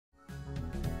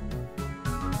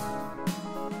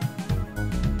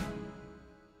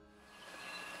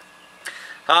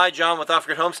Hi, John with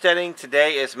Homesteading.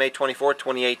 Today is May 24th,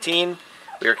 2018.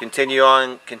 We are continuing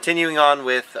on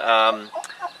with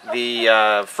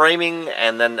the framing,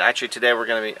 and then actually today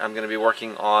I'm going to be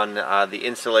working on the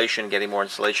insulation, getting more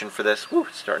insulation for this. Woo,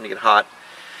 it's starting to get hot.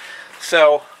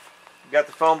 So we've got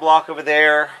the foam block over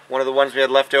there. One of the ones we had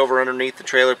left over underneath the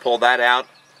trailer, pulled that out,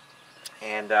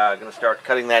 and I'm going to start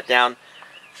cutting that down.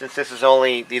 Since these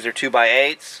are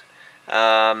 2x8s.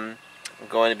 I'm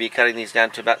going to be cutting these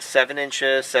down to about 7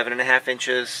 inches, 7.5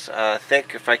 inches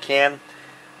thick if I can,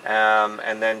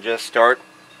 and then just start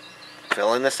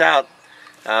filling this out.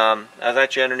 I was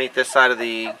actually underneath this side of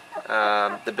the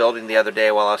building the other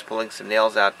day while I was pulling some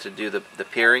nails out to do the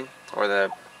piering, or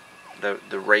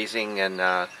the raising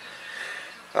and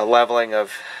leveling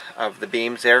of the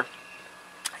beams there,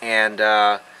 and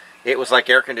it was like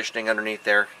air conditioning underneath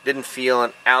there. Didn't feel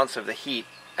an ounce of the heat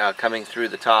coming through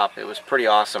the top. It was pretty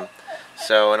awesome.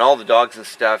 So, and all the dogs and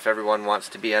stuff, everyone wants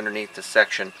to be underneath this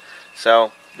section.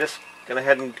 So, just go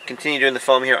ahead and continue doing the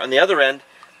foam here. On the other end,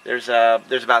 there's about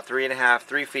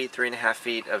 3.5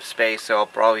 feet of space. So I'll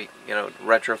probably,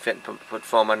 retrofit and put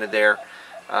foam under there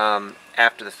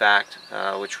after the fact,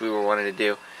 which we were wanting to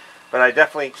do. But I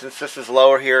definitely, since this is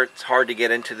lower here, it's hard to get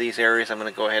into these areas. I'm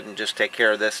going to go ahead and just take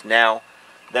care of this now,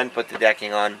 then put the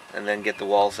decking on, and then get the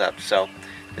walls up. So,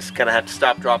 just kind of have to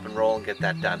stop, drop, and roll and get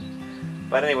that done.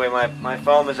 But anyway, my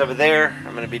foam is over there.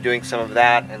 I'm going to be doing some of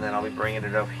that, and then I'll be bringing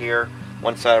it over here.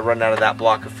 Once I run out of that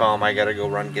block of foam, I got to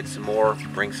go get some more,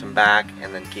 bring some back,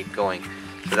 and then keep going.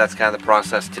 So that's kind of the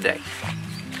process today.